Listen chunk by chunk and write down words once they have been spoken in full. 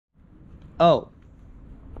Oh,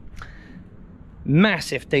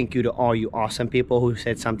 massive thank you to all you awesome people who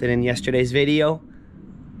said something in yesterday's video.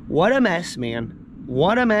 What a mess, man.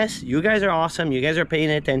 What a mess. You guys are awesome. You guys are paying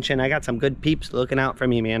attention. I got some good peeps looking out for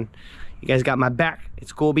me, man. You guys got my back.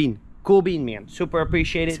 It's cool bean. Cool bean, man. Super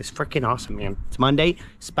appreciate it. It's freaking awesome, man. It's Monday.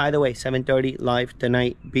 It's, by the way, 7:30 live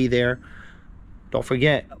tonight. Be there. Don't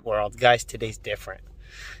forget, world. Guys, today's different.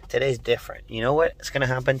 Today's different. You know what's going to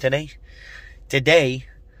happen today? Today,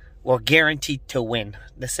 we're guaranteed to win.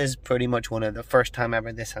 This is pretty much one of the first time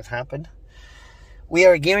ever this has happened. We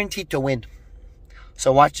are guaranteed to win.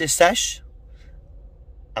 So watch this sesh.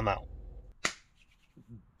 I'm out.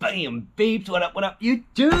 Bam, babes. What up,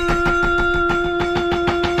 YouTube?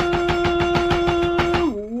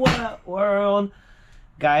 What up, world?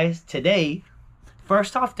 Guys, today,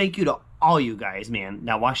 first off, thank you to all you guys, man,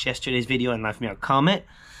 that watched yesterday's video and left me a comment.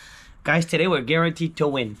 Guys, today we're guaranteed to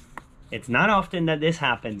win. It's not often that this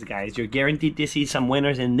happens, guys. You're guaranteed to see some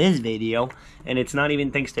winners in this video, and it's not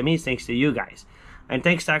even thanks to me, it's thanks to you guys. And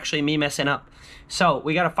thanks to actually me messing up. So,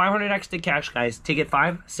 we got a 500x to cash, guys. Ticket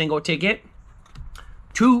 5, single ticket.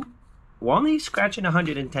 2, we're only scratching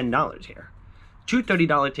 $110 here. 2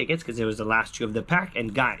 $30 tickets, because it was the last 2 of the pack.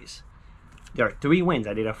 And guys, there are 3 wins.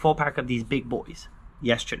 I did a full pack of these big boys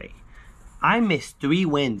yesterday. I missed 3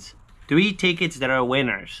 wins. 3 tickets that are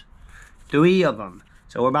winners. 3 of them.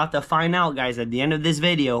 So we're about to find out, guys, at the end of this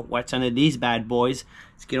video, what's under these bad boys.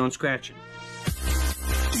 Let's get on scratching.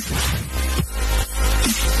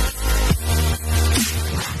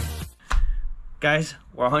 Guys,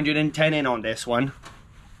 we're 110 in on this one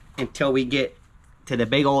until we get to the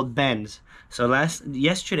big old bends. So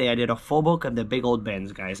yesterday I did a full book of the big old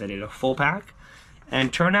bends, guys. I did a full pack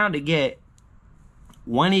and turned out to get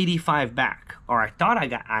 185 back, or I thought I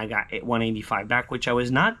got it 185 back, which I was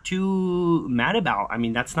not too mad about. I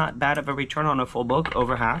mean, that's not bad of a return on a full book,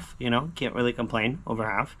 over half, you know, can't really complain, over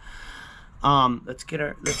half. Let's get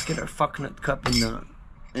our fucknut cup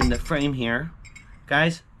in the frame here.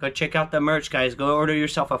 Guys, go check out the merch, guys. Go order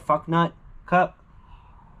yourself a fucknut cup.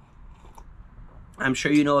 I'm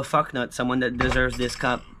sure you know a fucknut, someone that deserves this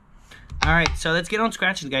cup. Alright, so let's get on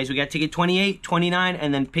scratching, guys. We got ticket 28, 29,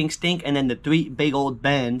 and then Pink Stink, and then the 3 big old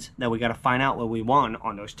bends that we got to find out what we won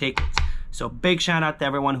on those tickets. So big shout out to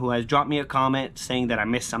everyone who has dropped me a comment saying that I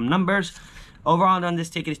missed some numbers. Overall on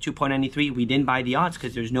this ticket is 2.93. We didn't buy the odds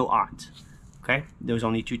because there's no odds. Okay, there was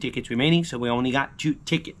only 2 tickets remaining, so we only got 2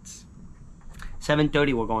 tickets.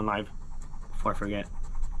 7:30 we're going live. Before I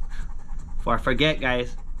forget,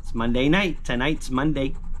 guys, it's Monday night. Tonight's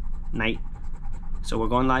Monday night. So we're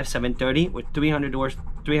going live 7:30 with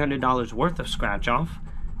 $300 worth of scratch off,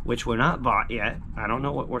 which we're not bought yet. I don't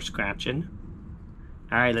know what we're scratching.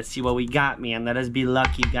 All right, let's see what we got, man. Let us be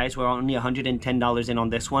lucky, guys. We're only $110 in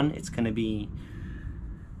on this one. It's gonna be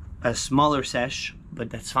a smaller sesh,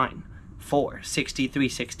 but that's fine. 4, 63,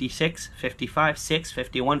 66, 55, 6,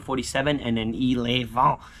 51, 47, and an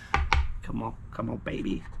 11. Come on,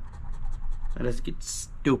 baby. Let us get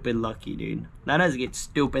stupid lucky, dude. Let us get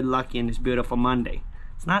stupid lucky in this beautiful Monday.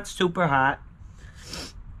 It's not super hot.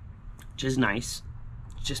 Just nice.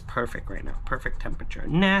 It's just perfect right now. Perfect temperature.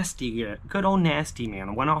 Nasty. Good old nasty,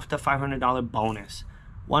 man. One off the $500 bonus.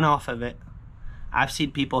 One off of it. I've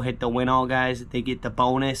seen people hit the win all, guys. They get the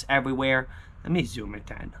bonus everywhere. Let me zoom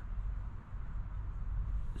it in.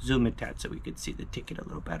 Zoom it out so we could see the ticket a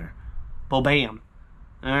little better. Bam.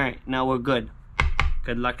 Alright, now we're good.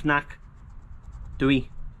 Good luck, knock. 3.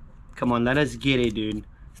 Come on, let us get it, dude.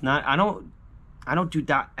 It's not, I don't do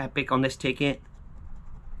that epic on this ticket.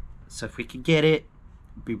 So if we could get it,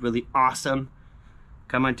 it'd be really awesome.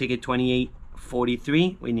 Come on, ticket 28,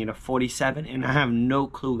 43. We need a 47, and I have no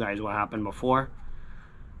clue, guys, what happened before.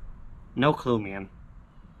 No clue, man.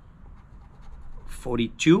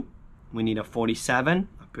 42. We need a 47.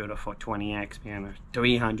 Beautiful 20x, man, or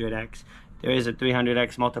 300x. There is a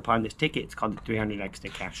 300x multiplier on this ticket. It's called the 300x to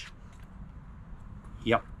cash.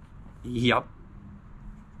 Yup.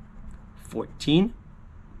 14.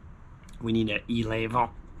 We need an 11.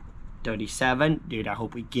 37. Dude, I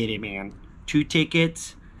hope we get it, man. 2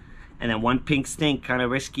 tickets. And then 1 Pink Stink. Kind of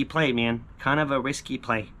risky play, man. Kind of a risky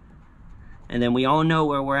play. And then we all know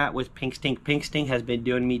where we're at with Pink Stink. Pink Stink has been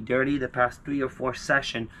doing me dirty the past 3 or 4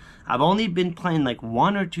 sessions. I've only been playing like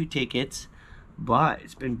 1 or 2 tickets, but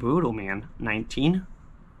it's been brutal, man. 19.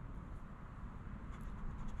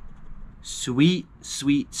 Sweet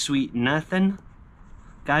nothing.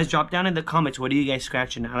 Guys, drop down in the comments. What are you guys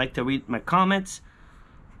scratching? I like to read my comments.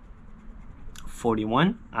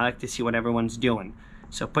 41. I like to see what everyone's doing.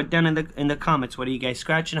 So put down in the comments, what are you guys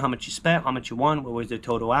scratching? How much you spent? How much you won? What was the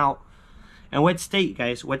total out? And what state,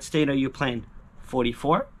 guys? What state are you playing?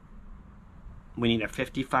 44. We need a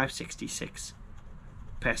 55.66.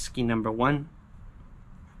 Pesky number 1.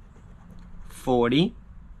 40.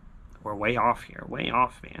 We're way off here. Way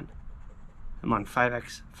off, man. Come on,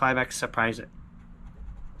 5x. 5x, surprise it.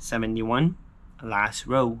 71. Last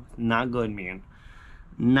row. Not good, man.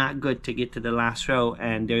 Not good to get to the last row.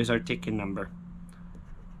 And there's our ticket number.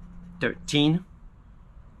 13.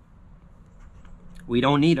 We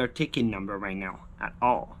don't need our ticket number right now at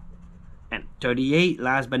all. And 38,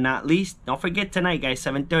 last but not least. Don't forget tonight, guys,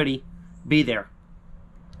 7:30. Be there.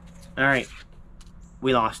 Alright.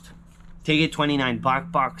 We lost. Ticket 29, black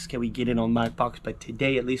box. Can we get it on black box? But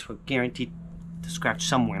today, at least, we're guaranteed to scratch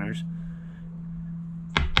some winners.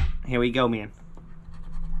 Here we go, man.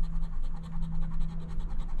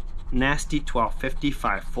 Nasty 12,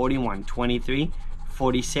 55, 41, 23,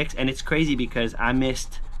 46. And it's crazy because I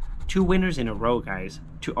missed 2 winners in a row, guys.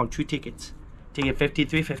 2 tickets. Ticket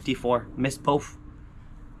 53, 54. Missed both.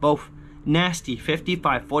 Both. Nasty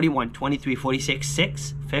 55, 41, 23, 46,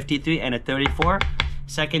 6, 53, and a 34.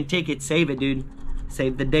 Second ticket. Save it, dude.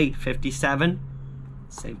 Save the date. 57.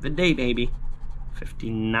 Save the date, baby.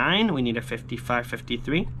 59. We need a 55,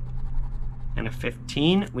 53. And a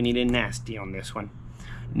 15. We need a nasty on this one.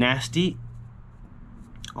 Nasty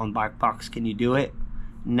on black box. Can you do it?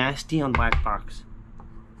 Nasty on black box.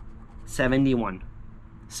 71.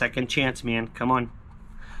 Second chance, man. Come on.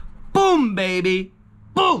 Boom, baby.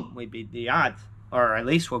 Boom. We beat the odds. Or at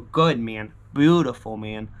least we're good, man. Beautiful,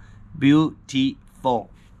 man. Beautiful.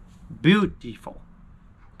 Beautiful.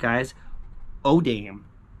 Guys. Oh, damn.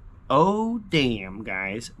 Oh, damn,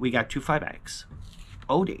 guys. We got 2 5x.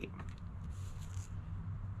 Oh, damn.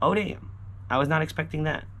 Oh, damn. I was not expecting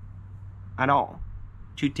that. At all.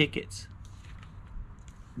 2 tickets.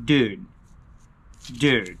 Dude.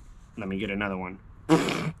 Dude. Let me get another one.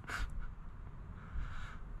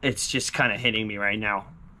 It's just kind of hitting me right now.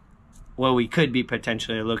 Well, we could be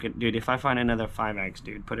potentially looking... Dude, if I find another 5x,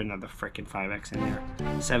 dude, put another freaking 5x in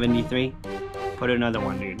there. 73. Put another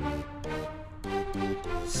one, dude.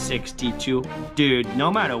 62. Dude, no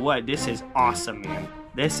matter what, this is awesome, man.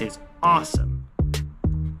 This is awesome.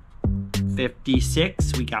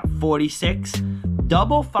 56. We got 46.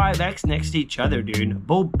 Double 5x next to each other, dude.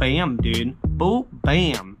 Boom, bam, dude. Boom,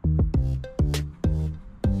 bam.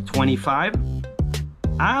 25.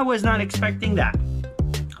 I was not expecting that.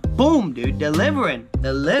 Boom, dude. Delivering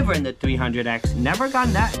the 300x. Never got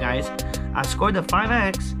that, guys. I scored the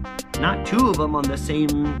 5x. Not 2 of them on the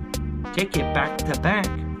same ticket back to back.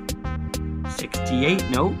 68.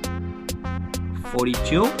 Nope.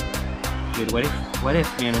 42. Dude, what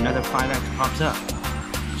if, man, another 5x pops up?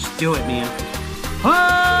 Just do it, man.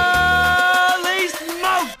 Holy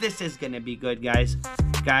smoke! This is gonna be good, guys.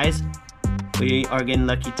 Guys, we are getting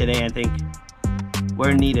lucky today, I think.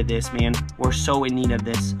 We're in need of this, man. We're so in need of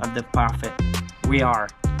this, of the profit. We are.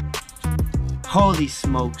 Holy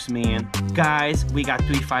smokes, man. Guys, we got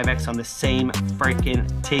 3 5x on the same freaking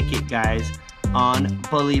ticket, guys.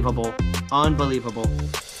 Unbelievable. Unbelievable.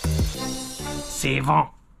 Savant.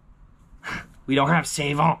 We don't have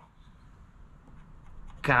savant.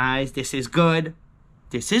 Guys, this is good.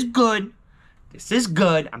 This is good. This is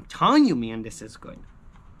good. I'm telling you, man, this is good.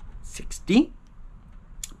 60.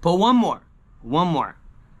 Put one more. One more.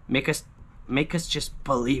 Make us just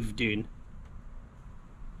believe, dude.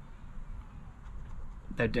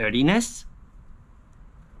 The dirtiness.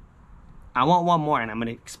 I want one more, and I'm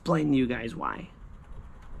gonna explain to you guys why.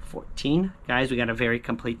 14. Guys, we got a very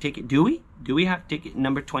complete ticket. Do we? Do we have ticket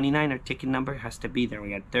number 29? Our ticket number has to be there. We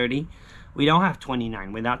got 30. We don't have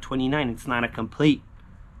 29. Without 29, it's not a complete.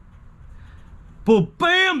 Boom,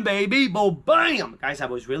 bam, baby. Boom, bam. Guys, I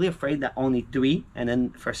was really afraid that only 3, and then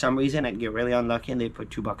for some reason I'd get really unlucky and they'd put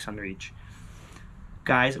 $2 under each.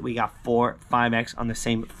 Guys, we got 4 5x on the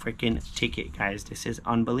same freaking ticket, guys. This is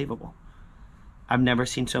unbelievable. I've never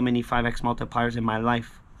seen so many 5x multipliers in my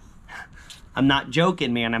life. I'm not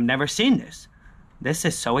joking, man. I've never seen this. This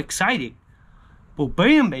is so exciting. Boom,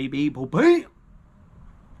 bam, baby. Boom, bam.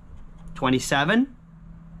 27.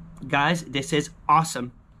 Guys, this is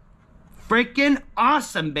awesome. Freaking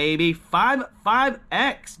awesome, baby.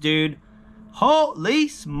 5x, dude. Holy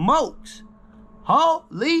smokes.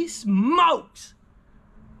 Holy smokes.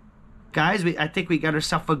 Guys, I think we got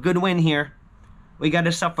ourselves a good win here. We got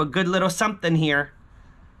ourselves a good little something here.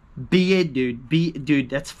 Be it, dude. Dude,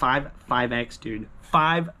 that's 5x, dude.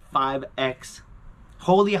 5x.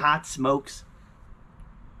 Holy hot smokes.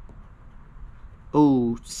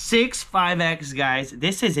 Ooh, 6 5x, guys.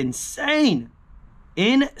 This is insane.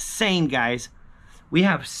 Insane, guys. We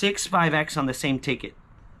have 6 5x on the same ticket.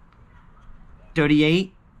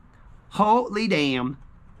 38. Holy damn.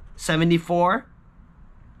 74.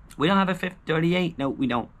 We don't have a 38. No, we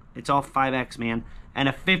don't. It's all 5X, man. And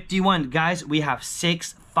a 51. Guys, we have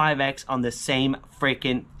 6 5X on the same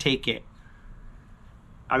freaking ticket.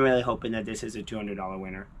 I'm really hoping that this is a $200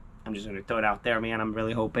 winner. I'm just going to throw it out there, man. I'm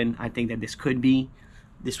really hoping. I think that this could be.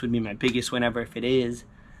 This would be my biggest win ever if it is.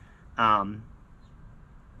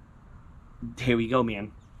 Here we go,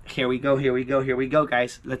 man. Here we go, here we go, here we go,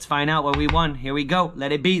 guys. Let's find out what we won. Here we go.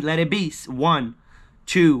 Let it be, let it be. 1,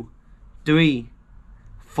 2, 3,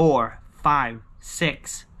 4, 5,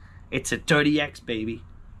 6. It's a 30X, baby.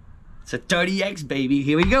 It's a 30X, baby.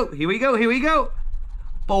 Here we go, here we go, here we go.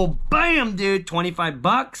 Oh, bam, dude. 25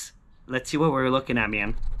 bucks. Let's see what we're looking at,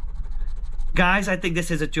 man. Guys, I think this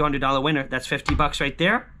is a $200 winner. That's 50 bucks right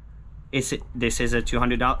there. This is a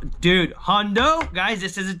 $200. Dude, Hondo. Guys,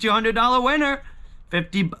 this is a $200 winner.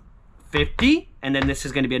 50, and then this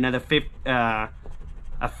is going to be another 50, a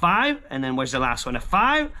 5, and then where's the last one? A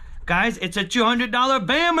 5. Guys, it's a $200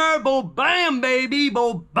 bammer. Bo bam, baby.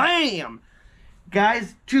 Bo bam.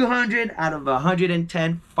 Guys, 200 out of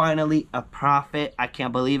 110. Finally a profit. I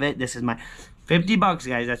can't believe it. This is my 50 bucks,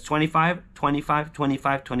 guys. That's 25, 25,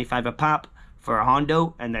 25, 25 a pop for a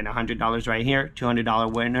Hondo, and then $100 right here.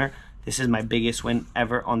 $200 winner. This is my biggest win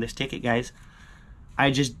ever on this ticket, guys. I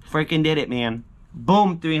just freaking did it, man.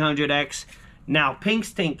 Boom, 300X. Now, Pink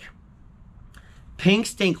Stink. Pink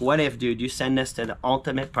Stink, what if, dude? You send us to the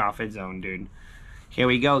ultimate profit zone, dude. Here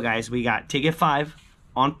we go, guys. We got ticket 5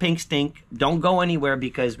 on Pink Stink. Don't go anywhere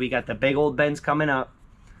because we got the big old Benz coming up.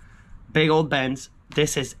 Big old Benz.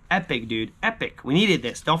 This is epic, dude. Epic. We needed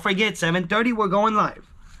this. Don't forget, 7:30, we're going live.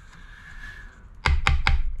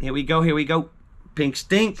 Here we go, here we go. Pink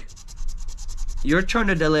Stink. Your turn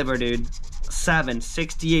to deliver, dude. 7,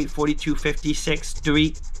 68, 42, 56,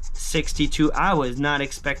 3, 62. I was not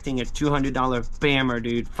expecting a $200 bammer,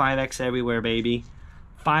 dude. 5X everywhere, baby.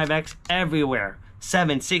 5X everywhere.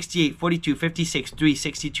 7, 68, 42, 56, 3,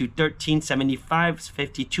 62, 13, 75,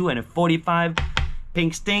 52, and a 45.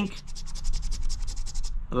 Pink Stink.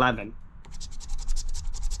 11.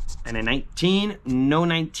 And a 19. No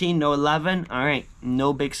 19, no 11. All right.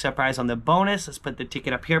 No big surprise on the bonus. Let's put the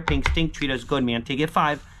ticket up here. Pink Stink, treat us good, man. Ticket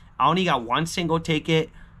 5. I only got one single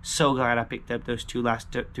ticket. So glad I picked up those 2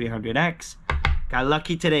 last 300X. Got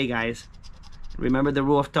lucky today, guys. Remember the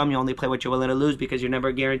rule of thumb. You only play what you're willing to lose because you're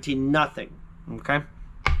never guaranteed nothing. Okay?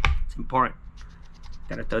 It's important.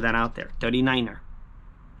 Gotta throw that out there. 39er.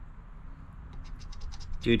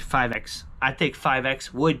 Dude, 5X. I think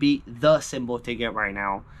 5X would be the symbol to get right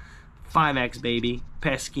now. 5X, baby.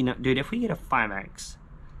 Pesky. Dude, if we get a 5X.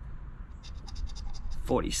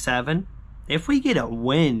 47. If we get a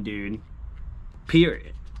win, dude.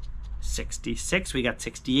 Period. 66. We got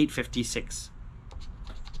 68, 56.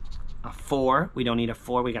 A 4. We don't need a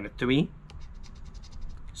 4. We got a 3.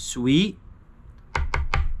 Sweet.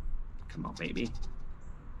 Come on, baby.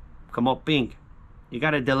 Come on, Pink. You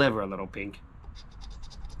gotta deliver a little, Pink.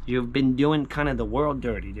 You've been doing kind of the world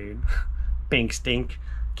dirty, dude. Pink Stink.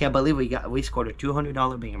 Can't believe we scored a $200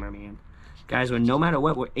 bammer, man. Guys, no matter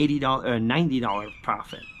what, we're $80 or $90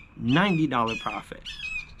 profit. $90 profit.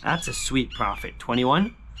 That's a sweet profit.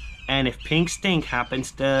 21. And if Pink Stink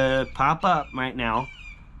happens to pop up right now,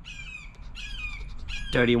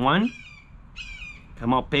 31.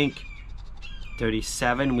 Come on, Pink.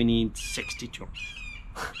 37. We need 62.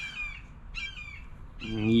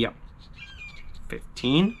 Yep.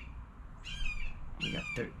 15. We got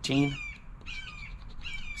 13.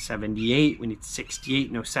 78. We need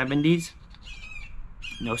 68. No 70s.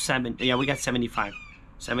 No 7. Yeah, we got 75.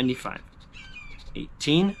 75.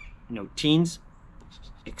 18. No teens.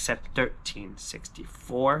 Except 13.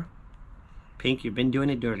 64. Pink, you've been doing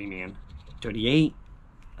it dirty, man. 38.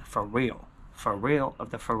 For real. For real of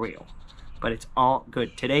the for real. But it's all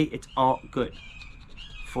good. Today, it's all good.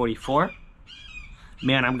 44.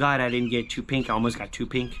 Man, I'm glad I didn't get 2 pink. I almost got 2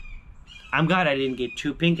 pink. I'm glad I didn't get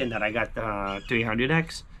 2 pink and that I got the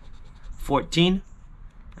 300X. 14.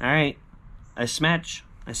 Alright. A smash.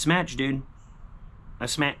 A smash, dude. A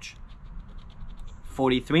smash.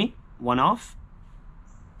 43. 1 off.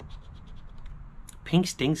 Pink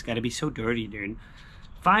Stink's got to be so dirty, dude.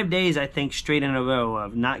 5 days, I think, straight in a row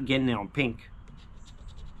of not getting it on pink.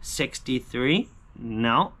 63.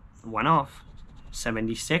 No. 1 off.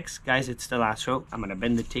 76. Guys, it's the last row. I'm going to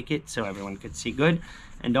bend the ticket so everyone could see good.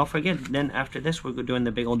 And don't forget, then after this, we're doing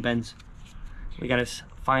the big old Benz. We got to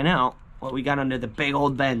find out what we got under the big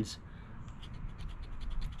old Benz.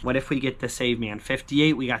 What if we get the save, man?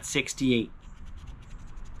 58. We got 68.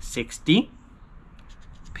 60.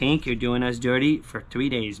 Pink, you're doing us dirty for 3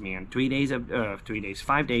 days, man. 3 days of 3 days,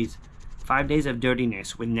 5 days. 5 days of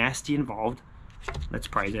dirtiness with nasty involved. Let's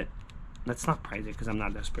prize it. Let's not price it because I'm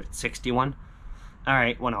not desperate. 61. All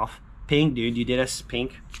right, one off. Pink, dude. You did us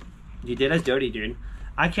pink. You did us dirty, dude.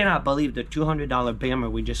 I cannot believe the $200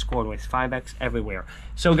 bammer we just scored with 5x everywhere.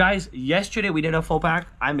 So, guys, yesterday we did a full pack.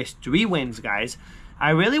 I missed 3 wins, guys.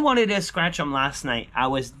 I really wanted to scratch them last night. I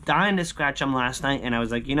was dying to scratch them last night, and I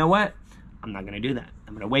was like, you know what? I'm not going to do that.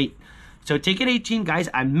 I'm going to wait. So, ticket 18, guys,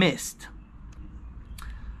 I missed.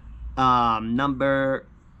 Number...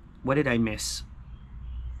 What did I miss?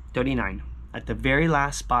 39. At the very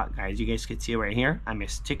last spot, guys, you guys can see it right here. I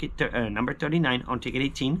missed ticket number 39 on ticket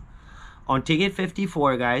 18. On ticket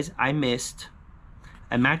 54, guys, I missed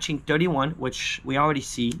a matching 31, which we already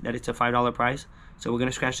see that it's a $5 prize. So we're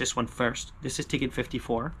going to scratch this one first. This is ticket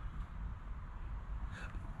 54.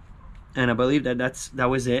 And I believe that that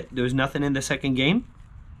was it. There was nothing in the second game.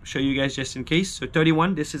 I'll show you guys just in case. So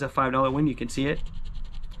 31, this is a $5 win. You can see it.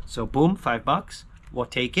 So boom, $5. We'll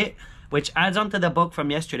take it, which adds on to the book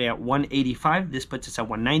from yesterday at 185. This puts us at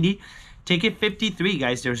 190. Ticket 53,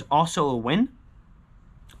 guys, there's also a win.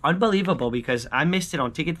 Unbelievable, because I missed it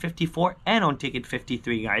on ticket 54 and on ticket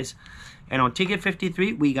 53, guys. And on ticket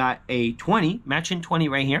 53, we got a 20, matching 20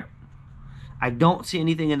 right here. I don't see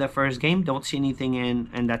anything in the first game, don't see anything in,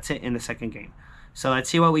 and that's it in the second game. So let's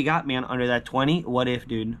see what we got, man, under that 20. What if,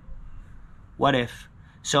 dude? What if?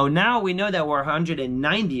 So now we know that we're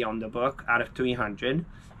 190 on the book out of 300.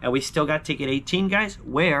 And we still got ticket 18, guys,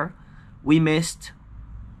 where we missed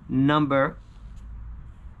number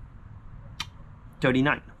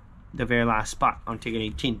 39. The very last spot on ticket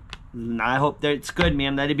 18. I hope that it's good,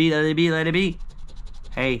 man. Let it be, let it be, let it be.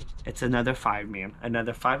 Hey, it's another 5, man.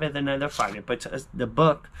 Another 5 and another 5. It puts us, the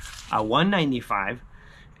book at 195.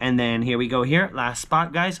 And then here we go here. Last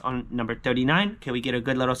spot, guys, on number 39. Can we get a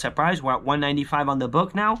good little surprise? We're at 195 on the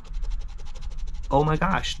book now. Oh my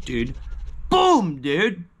gosh, dude. Boom,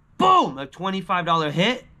 dude. Boom. A $25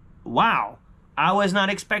 hit. Wow. I was not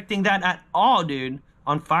expecting that at all, dude.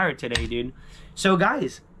 On fire today, dude. So,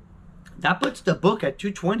 guys, that puts the book at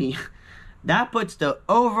 220. That puts the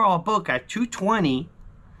overall book at 220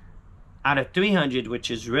 out of 300, which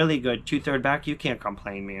is really good. 2/3 back, you can't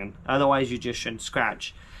complain, man. Otherwise, you just shouldn't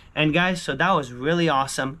scratch. And guys, so that was really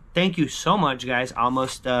awesome. Thank you so much, guys. I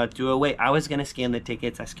almost threw away. I was gonna scan the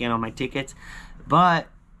tickets. I scanned all my tickets, but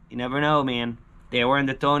you never know, man. They were in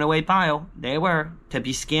the thrown away pile. They were to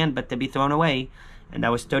be scanned, but to be thrown away. And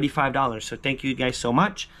that was $35. So thank you guys so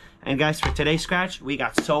much. And guys, for today's scratch, we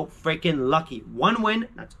got so freaking lucky. 1 win.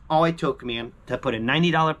 That's all it took, man, to put a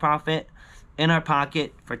 $90 profit in our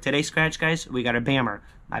pocket. For today's scratch, guys, we got a bammer.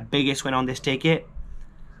 My biggest win on this ticket.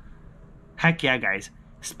 Heck yeah, guys.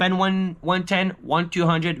 Spend 110,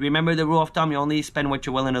 200. Remember the rule of thumb, you only spend what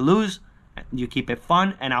you're willing to lose. You keep it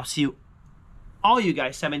fun, and I'll see you, all you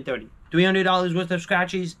guys, 7:30. $300 worth of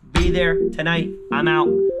scratchies. Be there tonight. I'm out.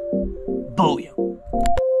 Booyah.